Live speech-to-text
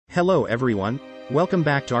Hello everyone, welcome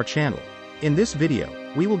back to our channel. In this video,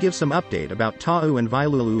 we will give some update about Tutuila and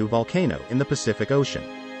Vailulu'U volcano in the Pacific Ocean.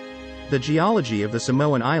 The geology of the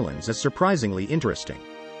Samoan Islands is surprisingly interesting.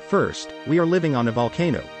 First, we are living on a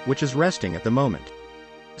volcano, which is resting at the moment.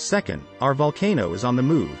 Second, our volcano is on the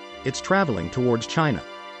move, it's traveling towards China.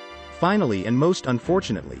 Finally and most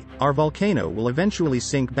unfortunately, our volcano will eventually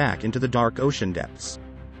sink back into the dark ocean depths.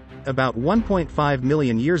 About 1.5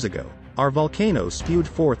 million years ago, our volcano spewed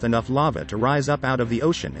forth enough lava to rise up out of the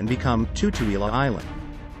ocean and become Tutuila Island.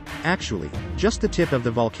 Actually, just the tip of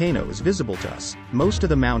the volcano is visible to us, most of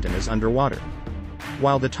the mountain is underwater.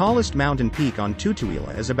 While the tallest mountain peak on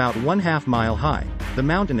Tutuila is about 1/2 mile high, the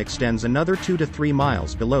mountain extends another 2 to 3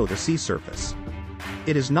 miles below the sea surface.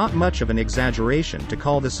 It is not much of an exaggeration to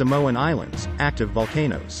call the Samoan Islands active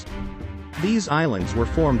volcanoes. These islands were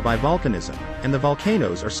formed by volcanism, and the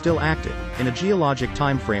volcanoes are still active, in a geologic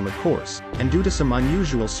timeframe of course, and due to some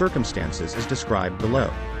unusual circumstances as described below.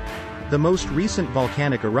 The most recent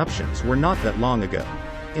volcanic eruptions were not that long ago.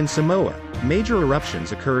 In Samoa, major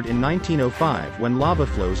eruptions occurred in 1905 when lava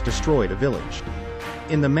flows destroyed a village.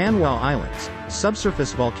 In the Manuel Islands,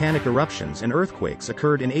 subsurface volcanic eruptions and earthquakes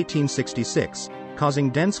occurred in 1866, causing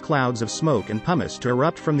dense clouds of smoke and pumice to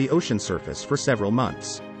erupt from the ocean surface for several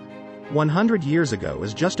months. 100 years ago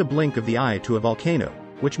is just a blink of the eye to a volcano,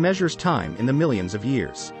 which measures time in the millions of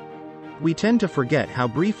years. We tend to forget how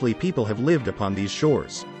briefly people have lived upon these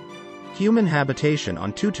shores. Human habitation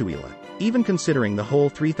on Tutuila, even considering the whole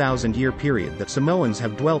 3,000-year period that Samoans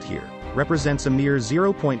have dwelt here, represents a mere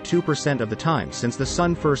 0.2% of the time since the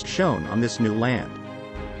sun first shone on this new land.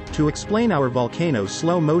 To explain our volcano's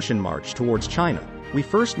slow motion march towards China, we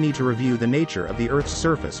first need to review the nature of the Earth's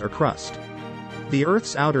surface or crust. The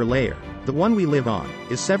Earth's outer layer, the one we live on,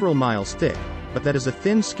 is several miles thick, but that is a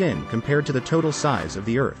thin skin compared to the total size of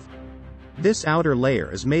the Earth. This outer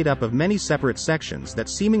layer is made up of many separate sections that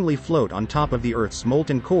seemingly float on top of the Earth's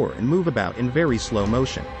molten core and move about in very slow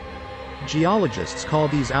motion. Geologists call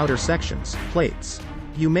these outer sections plates.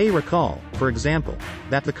 You may recall, for example,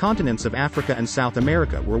 that the continents of Africa and South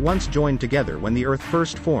America were once joined together when the Earth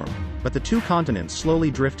first formed, but the two continents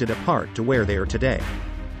slowly drifted apart to where they are today.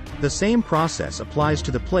 The same process applies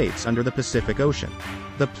to the plates under the Pacific Ocean.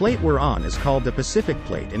 The plate we're on is called the Pacific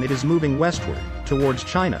Plate and it is moving westward, towards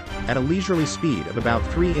China, at a leisurely speed of about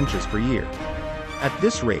 3 inches per year. At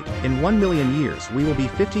this rate, in 1 million years we will be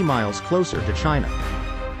 50 miles closer to China.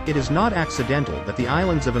 It is not accidental that the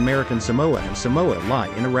islands of American Samoa and Samoa lie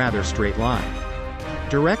in a rather straight line.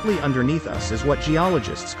 Directly underneath us is what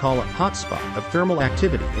geologists call a hotspot of thermal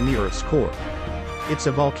activity in the Earth's core. It's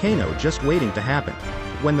a volcano just waiting to happen.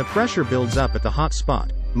 When the pressure builds up at the hot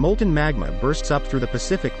spot, molten magma bursts up through the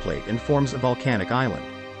Pacific Plate and forms a volcanic island.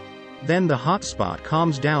 Then the hot spot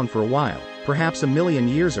calms down for a while, perhaps a million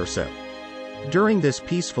years or so. During this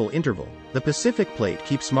peaceful interval, the Pacific Plate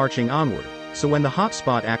keeps marching onward, so when the hot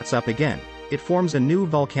spot acts up again, it forms a new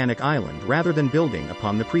volcanic island rather than building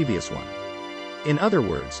upon the previous one. In other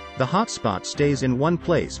words, the hot spot stays in one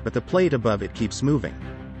place but the plate above it keeps moving.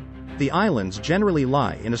 The islands generally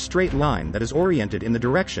lie in a straight line that is oriented in the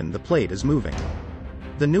direction the plate is moving.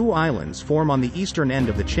 The new islands form on the eastern end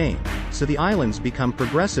of the chain, so the islands become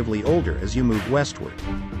progressively older as you move westward.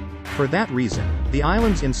 For that reason, the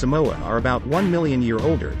islands in Samoa are about 1 million years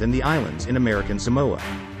older than the islands in American Samoa.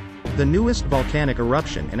 The newest volcanic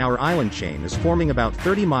eruption in our island chain is forming about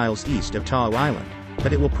 30 miles east of Tutuila Island,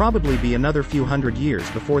 but it will probably be another few hundred years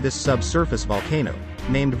before this subsurface volcano,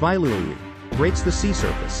 named Vailulu'U, breaks the sea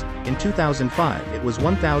surface. In 2005 it was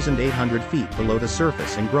 1,800 feet below the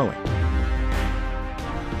surface and growing.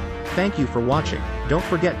 Thank you for watching, don't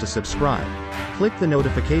forget to subscribe. Click the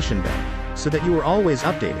notification bell, so that you are always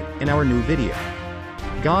updated in our new video.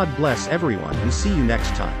 God bless everyone and see you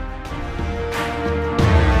next time.